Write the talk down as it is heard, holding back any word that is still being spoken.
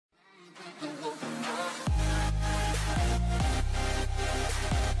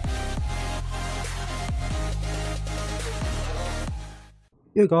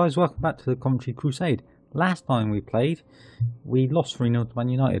Yo guys, welcome back to the Coventry Crusade. Last time we played, we lost 3-0 to Man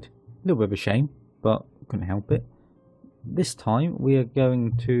United. A little bit of a shame, but couldn't help it. This time we are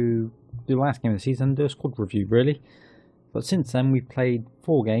going to do the last game of the season and do a squad review really. But since then we played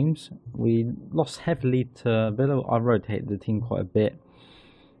 4 games. We lost heavily to Villa. I rotated the team quite a bit,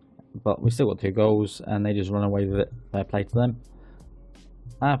 but we still got 2 goals and they just run away with it. Fair play to them.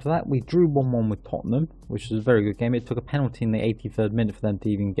 After that, we drew 1-1 with Tottenham, which was a very good game. It took a penalty in the 83rd minute for them to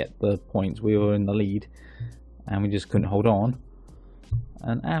even get the points. We were in the lead, and we just couldn't hold on.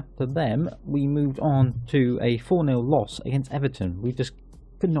 And after them, we moved on to a 4-0 loss against Everton. We just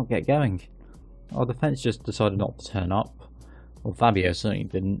could not get going. Our defence just decided not to turn up. Well, Fabio certainly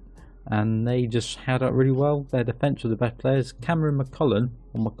didn't. And they just held out really well. Their defence were the best players. Cameron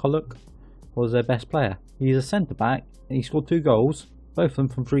McCulloch was their best player. He's a centre-back, and he scored 2 goals. Both of them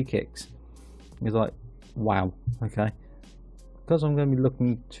from free kicks. He's like, wow, okay. Because I'm going to be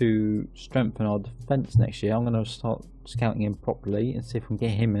looking to strengthen our defence next year, I'm going to start scouting him properly and see if we can get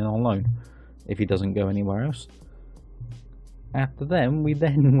him in on loan, if he doesn't go anywhere else. After them, we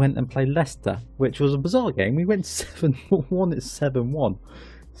then went and played Leicester, which was a bizarre game. We went 7-1, it's 7-1.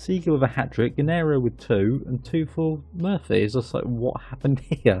 Seeger with a hat-trick, Gennaro with 2, and 2 for Murphy. It's just like, what happened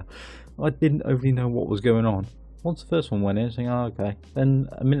here? I didn't overly know what was going on. Once the first one went in, saying, oh, okay. Then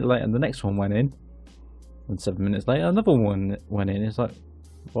a minute later, the next one went in. And 7 minutes later, another one went in. It's like,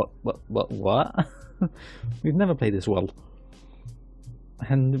 what? We've never played this well.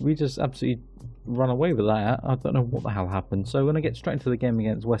 And we just absolutely run away with that. I don't know what the hell happened. So we're going to get straight into the game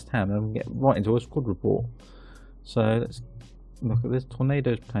against West Ham and get right into a squad report. So let's look at this.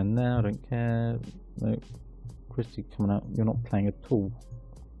 Tornado's playing now. I don't care. No. Christie coming out. You're not playing at all.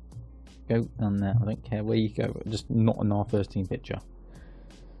 Go on there. I don't care where you go, just not in our first team picture.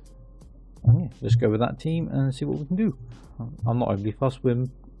 And yeah, just go with that team and see what we can do. I'm not overly fussed. We're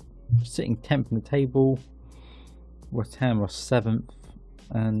sitting 10th in the table. West Ham are 7th,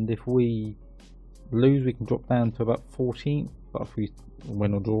 and if we lose, we can drop down to about 14th. But if we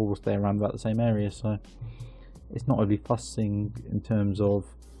win or draw, we'll stay around about the same area. So it's not overly fussing in terms of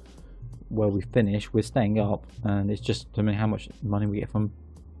where we finish. We're staying up, and it's just determining how much money we get from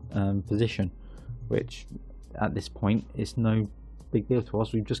position, which at this point is no big deal to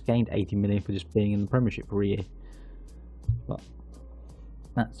us. We've just gained 80 million for just being in the Premiership for a year, but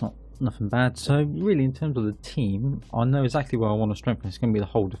that's nothing bad. So really, in terms of the team, I know exactly where I want to strengthen. It's going to be the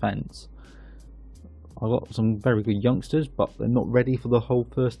whole defence. I've got some very good youngsters, but they're not ready for the whole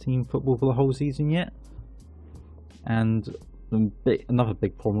first team football for the whole season yet. And another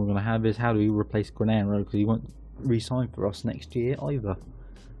big problem we're going to have is how do we replace Gennaro, because he won't re-sign for us next year either.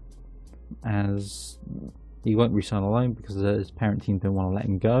 As he won't resign alone because his parent team don't want to let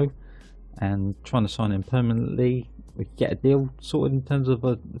him go, and trying to sign him permanently, we could get a deal sorted in terms of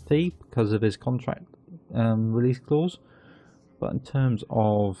a fee because of his contract release clause. But in terms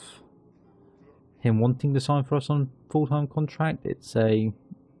of him wanting to sign for us on full-time contract, it's a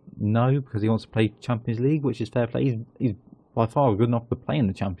no, because he wants to play Champions League, which is fair play. He's by far good enough to play in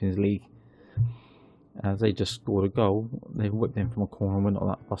the Champions League. As they just scored a goal, they whipped in from a corner and we're not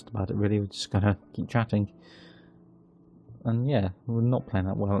that fussed about it really. We're just gonna keep chatting. And yeah, we're not playing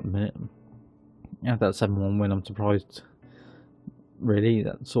that well at the minute. After that 7-1 win, I'm surprised. Really,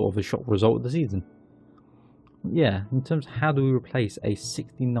 that's sort of a shock result of the season. Yeah, in terms of how do we replace a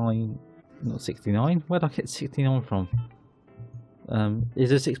 69, not 69, where did I get 69 from?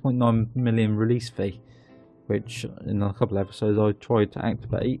 Is a 6.9 million release fee, which in a couple of episodes I tried to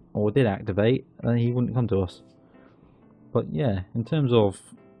activate, or did activate, and he wouldn't come to us. But yeah, in terms of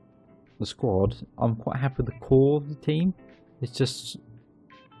the squad, I'm quite happy with the core of the team. It's just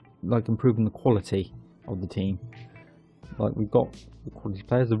like improving the quality of the team. Like, we've got the quality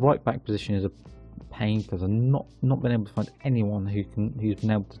players. The right back position is a pain because I've not been able to find anyone who's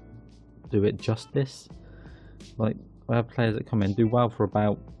been able to do it justice. Like, I have players that come in, do well for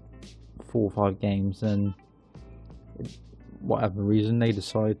about 4 or 5 games, and whatever reason they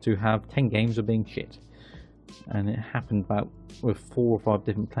decide to have 10 games of being shit. And it happened with 4 or 5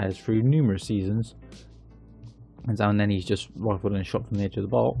 different players through numerous seasons. And then he's just rifled in a shot from the edge of the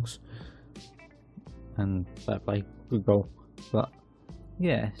box, and fair play, good goal. But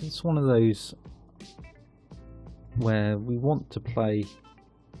yeah, it's one of those where we want to play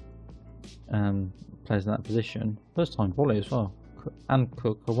players in that position. First time volley as well, and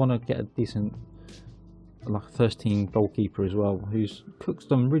Cook. I want to get a decent, like, first team goalkeeper as well. Cook's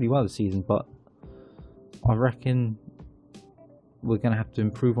done really well this season, but I reckon we're going to have to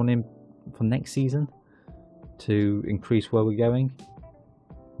improve on him for next season to increase where we're going.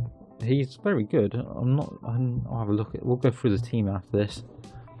 he's very good. I'll have a look at. We'll go through the team after this.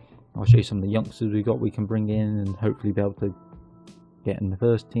 I'll show you some of the youngsters we can bring in, and hopefully be able to get in the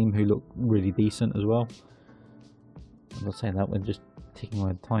first team who look really decent as well. And I'll say that we're just taking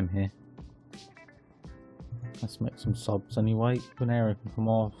away the time here. Let's make some subs anyway. Guerrero can come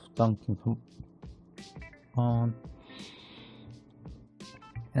off. Duncan come on.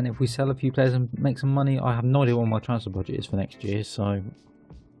 And if we sell a few players and make some money, I have no idea what my transfer budget is for next year, so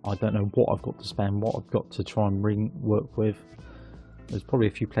I don't know what I've got to spend, what I've got to try and work with. There's probably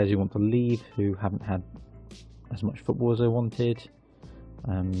a few players who want to leave who haven't had as much football as they wanted.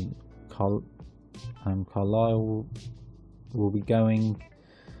 Carlisle will be going.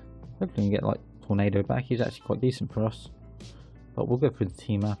 Hopefully we can get like Tornado back. He's actually quite decent for us. But we'll go through the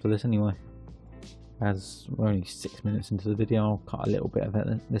team after this anyway. As we're only 6 minutes into the video, I'll cut a little bit of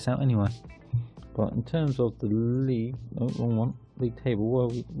this out anyway. But in terms of the league, no, wrong one, league table,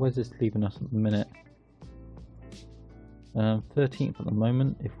 where's this leaving us at the minute? 13th at the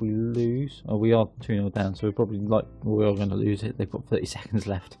moment. If we lose, oh, we are 2-0 down, so we're probably we are going to lose it. They've got 30 seconds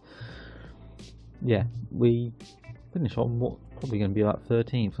left. Yeah, we finish on what's probably going to be about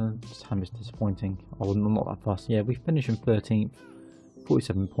 13th. This time is disappointing. Oh, not that fast. Yeah, we finish in 13th,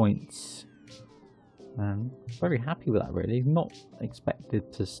 47 points. Very happy with that, really. Not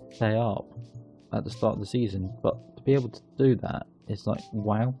expected to stay up at the start of the season, but to be able to do that is like,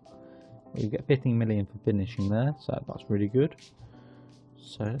 wow. We get 15 million for finishing there, so that's really good.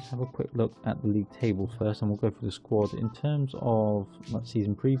 So let's have a quick look at the league table first, and we'll go through the squad. In terms of that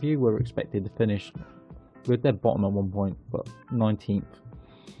season preview, we're expected to finish, we're dead bottom at one point, but 19th,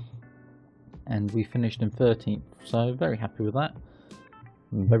 and we finished in 13th, so very happy with that.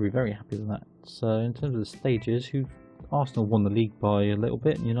 I'm very happy with that. So in terms of the stages, Arsenal won the league by a little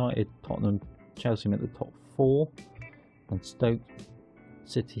bit. United, Tottenham, Chelsea at the top 4, and Stoke,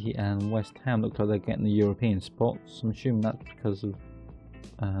 City and West Ham look like they're getting the European spots. I'm assuming that's because of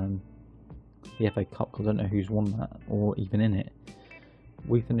the FA Cup, because I don't know who's won that or even in it.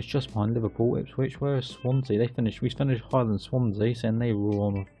 We finished just behind Liverpool, Ipswich, whereas Swansea, we finished higher than Swansea, saying they were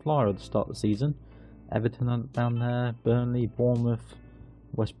on a flyer at the start of the season. Everton are down there, Burnley, Bournemouth,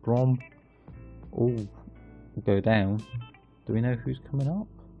 West Brom, all go down. Do we know who's coming up?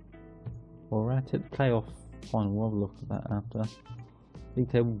 Well, we're at it, the playoff final, we'll have a look at that after. League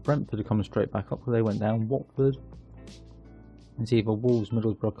table, Brentford are coming straight back up because they went down. Watford, it's either Wolves,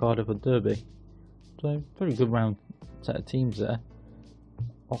 Middlesbrough, Cardiff or Derby. So very good round set of teams there.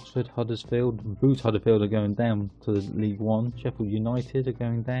 Oxford, Huddersfield, Boots Huddersfield are going down to League 1. Sheffield United are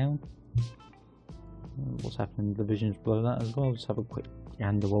going down. What's happening in the divisions below that as well? Just have a quick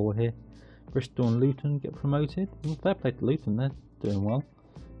gander while we're here. Bristol and Luton get promoted. Well, fair play to Luton, they're doing well.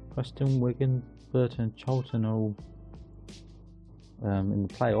 Preston, Wigan, Burton and Charlton are all in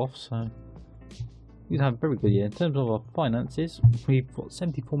the playoffs, so we've had a very good year. In terms of our finances, we've got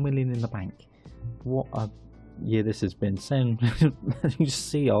 74 million in the bank. What a year this has been. You just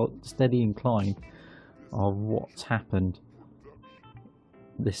see our steady incline of what's happened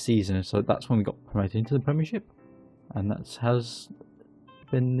this season. So that's when we got promoted into the Premiership, and that has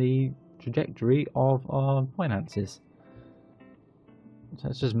been the trajectory of our finances. So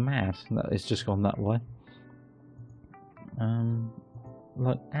it's just mad that it's just gone that way.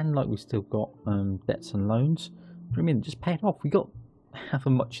 Like we still got debts and loans. What do you mean? Just pay it off. We got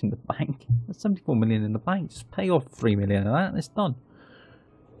however much in the bank. There's 74 million in the bank. Just pay off 3 million of that and it's done.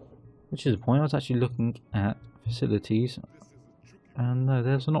 Which is the point. I was actually looking at facilities, and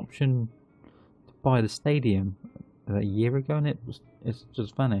there's an option to buy the stadium a year ago, and it's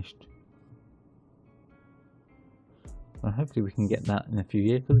just vanished. Well, hopefully we can get that in a few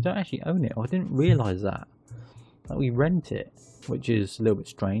years, because we don't actually own it. I didn't realise that we rent it, which is a little bit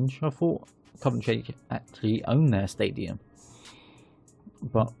strange. I thought Coventry actually own their stadium,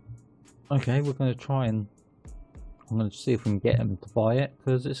 but okay, we're going to try and I'm going to see if we can get them to buy it,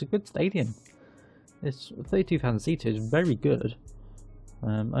 because it's a good stadium. It's 32,000 seaters, very good.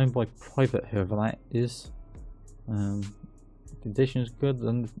 Owned by private, whoever that is. The condition is good,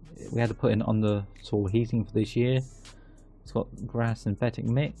 and we had to put in under-soil heating for this year. It's got grass synthetic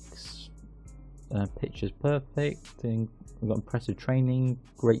mix. Pitch is perfect. We've got impressive training,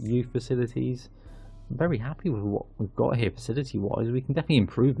 great youth facilities. I'm very happy with what we've got here facility-wise. We can definitely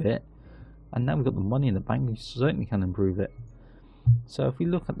improve it, and now we've got the money in the bank, we certainly can improve it. So if we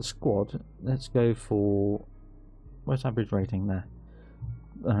look at the squad, let's go for, where's average rating there?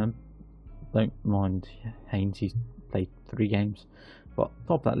 Don't mind Haynes, he's played 3 games, but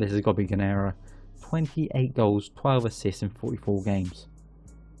top of that list has got to be Guerrero. 28 goals, 12 assists in 44 games.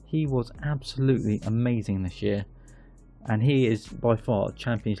 He was absolutely amazing this year. and he is by far a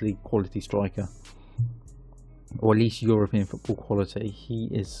Champions League quality striker, or at least European football quality. He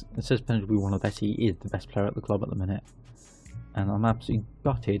is, it says potentially be one of the best. He is the best player at the club at the minute, and I'm absolutely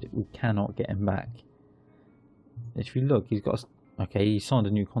gutted we cannot get him back. If you look, he's got okay, he signed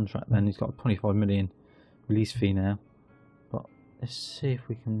a new contract, then he's got a 25 million release fee now, but let's see if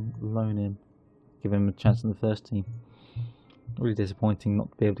we can loan him, give him a chance in the first team. Really disappointing not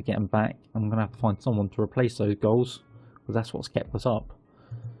to be able to get him back. I'm going to have to find someone to replace those goals, because that's what's kept us up.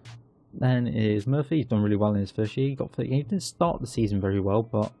 Then is Murphy. He's done really well in his first year. He didn't start the season very well,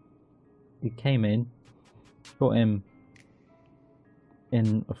 but he came in, got him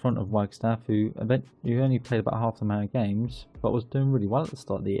in front of Wagstaff, who only played about half the amount of games, but was doing really well at the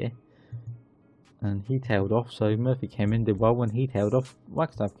start of the year. And he tailed off, so Murphy came in, did well. When he tailed off,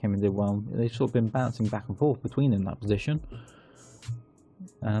 Wagstaff came in, did well. They've sort of been bouncing back and forth between in that position.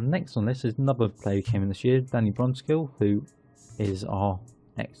 Next on this is another player who came in this year, Danny Brunskill, who is our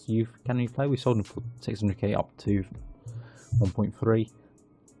ex-youth academy player. We sold him for 600k up to 1.3,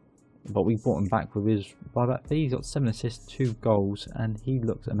 but we bought him back with his buyback fee. He's got 7 assists, 2 goals, and he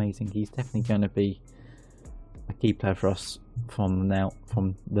looks amazing. He's definitely going to be a key player for us from now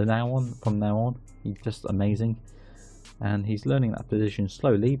on. He's just amazing, and he's learning that position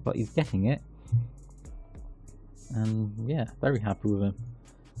slowly, but he's getting it. And yeah, very happy with him.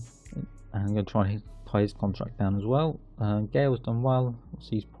 And I'm going to try and tie his contract down as well. Gale's done well. What's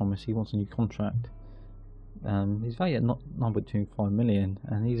his promise? He wants a new contract. He's valued at 9.25 million,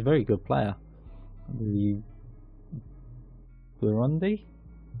 and he's a very good player. The Burundi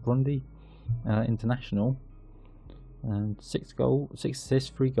international, and 6 assists,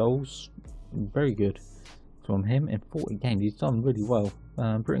 3 goals. Very good from him in 40 games. He's done really well.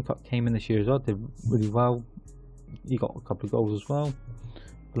 Britain Cup came in this year as well, did really well. He got a couple of goals as well.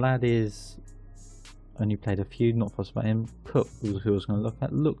 Vlad is only played a few, not fussed about him. Cook was who I was going to look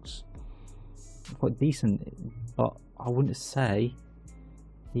at. Looks quite decent, but I wouldn't say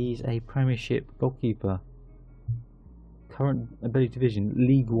he's a Premiership goalkeeper. Current ability division,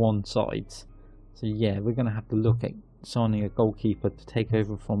 League One sides. So yeah, we're going to have to look at signing a goalkeeper to take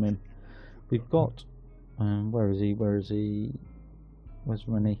over from him. We've got where is he? Where's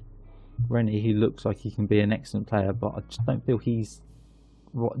Rennie? Rennie, he looks like he can be an excellent player, but I just don't feel he's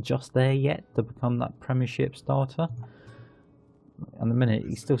just there yet to become that Premiership starter. At the minute,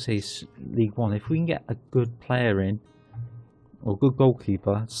 he still says League One. If we can get a good player in, or good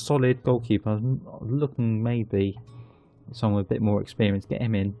goalkeeper, solid goalkeeper, looking maybe someone with a bit more experience, get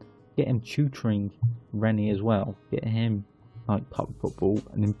him in, get him tutoring Rennie as well, get him like pub football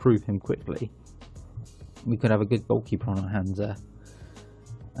and improve him quickly. We could have a good goalkeeper on our hands there.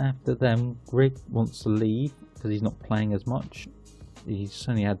 After them, Greg wants to leave because he's not playing as much. He's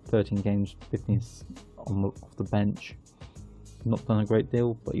only had 13 games, 15 off the bench. Not done a great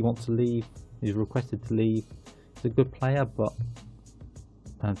deal, but he wants to leave. He's requested to leave. He's a good player, but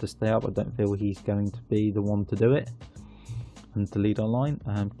to stay up, I don't feel he's going to be the one to do it and to lead our line.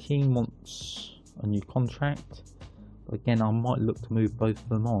 Keane wants a new contract, but again, I might look to move both of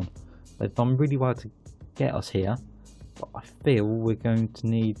them on. They've done really well to get us here, but I feel we're going to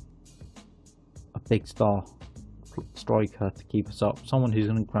need a big star striker to keep us up, someone who's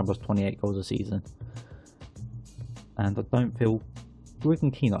going to grab us 28 goals a season. And I don't feel Greg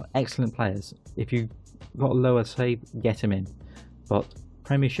and Keane are excellent players. If you've got a lower save, get him in, but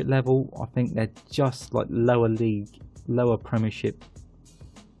Premiership level, I think they're just like lower league, lower Premiership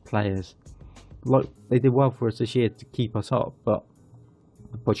players. Like, they did well for us this year to keep us up, but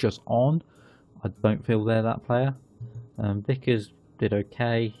to push us on, I don't feel they're that player. Vickers did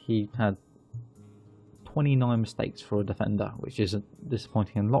okay. He had 29 mistakes for a defender, which is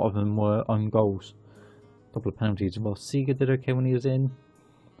disappointing, and a lot of them were own goals. A couple of penalties as well. Seeger did okay when he was in.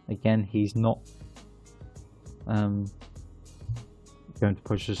 Again, he's not going to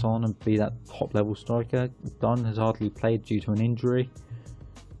push us on and be that top level striker. Dunn has hardly played due to an injury.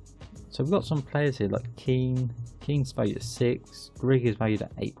 So we've got some players here like Keane. Keane's valued at 6. Grigg is valued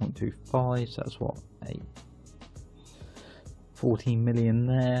at 8.25, so that's what, 14 million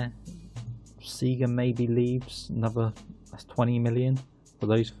there. Seeger maybe leaves, that's 20 million for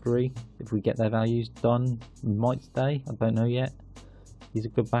those 3 if we get their values. Dunn might stay, I don't know yet. He's a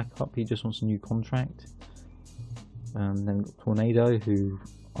good backup, he just wants a new contract. Then we've got Tornado,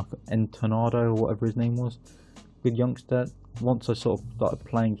 Tornado or whatever his name was, good youngster. Once I sort of started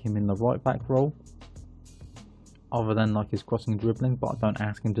playing him in the right back role, other than like his crossing and dribbling, but I don't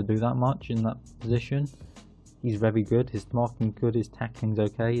ask him to do that much in that position. He's very good, his marking's good, his tackling's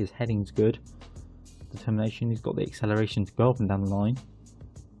okay, his heading's good. Determination, he's got the acceleration to go up and down the line.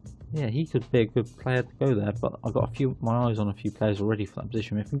 yeah, he could be a good player to go there, but I've got my eyes on a few players already for that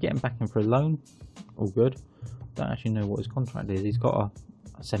position. If we get him back in for a loan, all good. Don't actually know what his contract is. He's got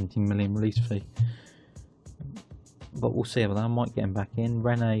a 17 million release fee, but we'll see about that. I might get him back in.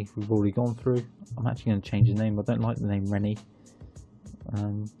 Rene, we've already gone through. I'm actually going to change his name. I don't like the name Rene.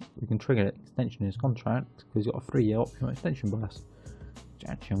 We can trigger an extension in his contract because he's got a 3-year optional extension by us, which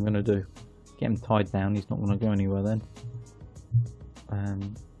actually I'm going to do. Get him tied down. He's not going to go anywhere then.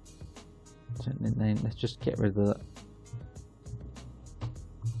 So then let's just get rid of that.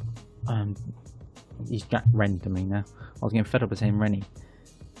 He's Jack Wren to me now. I was getting fed up with saying Rennie.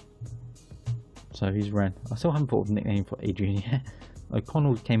 So he's Wren. I still haven't thought of a nickname for Adrian yet.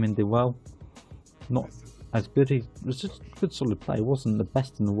 O'Connell came in, did well. Not as good. He was just a good solid play. He wasn't the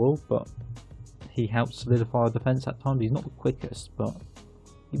best in the world, but he helped solidify our defence at times. He's not the quickest, but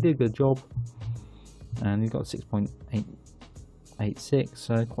he did a good job. And he's got 6.86,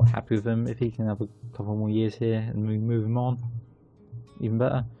 so quite happy with him. If he can have a couple more years here and we move him on, even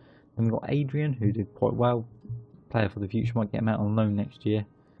better. Then we've got Adrian, who did quite well. Player for the future, might get him out on loan next year.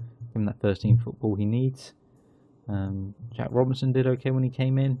 Give him that first team football he needs. Jack Robinson did okay when he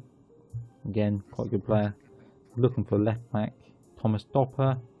came in. Again, quite a good player. Looking for left back. Thomas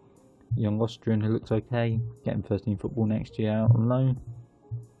Dopper, young Austrian who looks okay. Get him first team football next year out on loan.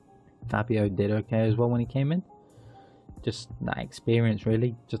 Fabio did okay as well when he came in. Just that experience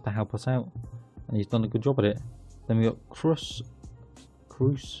really, just to help us out. And he's done a good job at it. Then we got Cruz,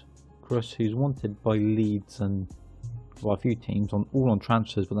 who's wanted by Leeds and by a few teams, all on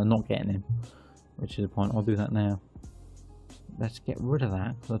transfers, but they're not getting him, which is the point. I'll do that now. Let's get rid of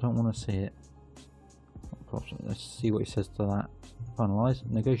that because I don't want to see it. Let's see what he says to that. Finalise,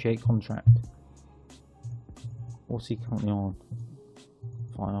 negotiate contract. What's he currently on?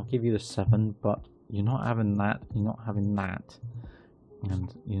 Fine, I'll give you the 7, but you're not having that, you're not having that,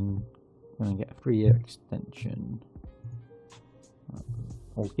 and you're going to get a 3-year extension.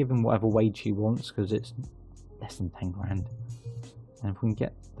 I'll give him whatever wage he wants because it's less than 10 grand. And if we can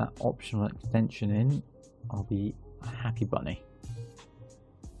get that optional extension in, I'll be a happy bunny.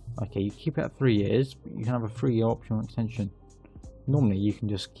 Okay, you keep it at 3 years, but you can have a 3-year optional extension. Normally you can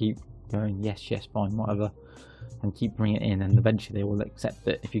just keep going, yes, fine, whatever, and keep bringing it in, and eventually they will accept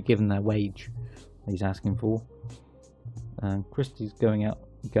it if you give them their wage he's asking for. Christie's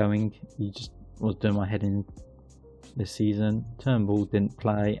he just was doing my head in this season. Turnbull didn't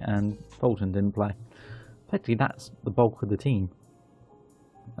play and Bolton didn't play. Effectively that's the bulk of the team,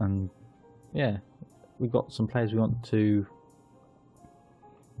 and yeah, we've got some players we want to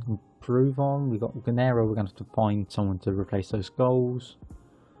improve on. We've got Gennaro, we're going to have to find someone to replace those goals.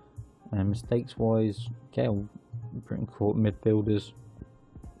 And mistakes wise, Gale, Britain Court midfielders.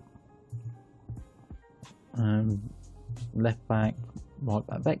 Left back,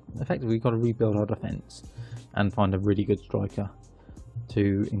 right back. Effectively, we've got to rebuild our defence and find a really good striker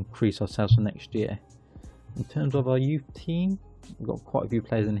to increase ourselves for next year. In terms of our youth team, we've got quite a few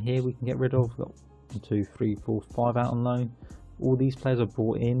players in here we can get rid of. We've got 1, 2, 3, 4, 5 out on loan. All these players are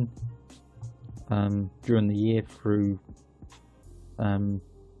brought in during the year through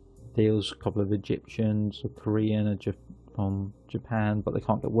deals. A couple of Egyptians, a Korean, from Japan, but they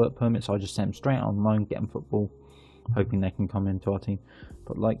can't get work permits, so I just send them straight out on loan, get them football, hoping they can come into our team.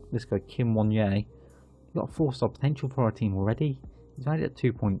 But like this guy Kim Won-Ye, he's got 4-star potential for our team already. He's valued at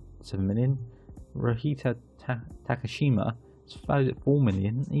 2.7 million. Rohita Takashima is valued at 4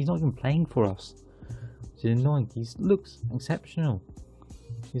 million. He's not even playing for us. It's annoying. He looks exceptional.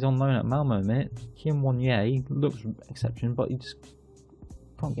 He's on loan at Malmo a minute. Kim Won-Ye looks exceptional, but he just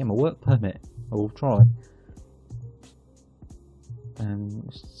can't get him a work permit. I will try.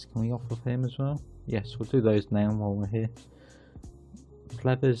 And can we offer him as well? Yes, we'll do those now while we're here.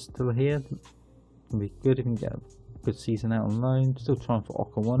 Clever's still here. It'll be good if we can get a good season out on loan. Still trying for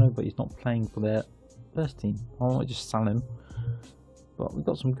Okawano, but he's not playing for their first team. I might just sell him. But we've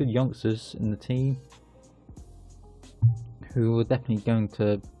got some good youngsters in the team who are definitely going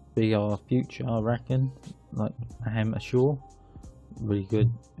to be our future, I reckon. Like Aham Ashur, really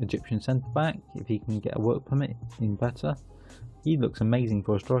good Egyptian centre back. If he can get a work permit, even better. He looks amazing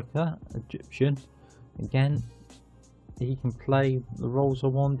for a striker, Egyptian. Again, he can play the roles I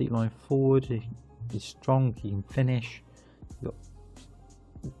want. Deep line forward, he's strong, he can finish. He's got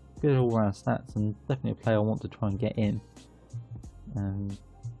good all-round stats, and definitely a player I want to try and get in.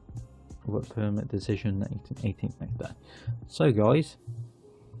 Work permit decision 18th next day. So guys,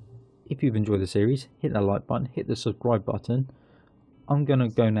 if you've enjoyed the series, hit that like button, hit the subscribe button. I'm gonna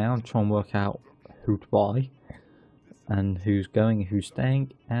go now and try and work out who to buy and who's going, who's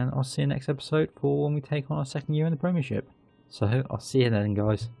staying, and I'll see you next episode for when we take on our second year in the Premiership. So I'll see you then,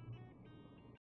 guys.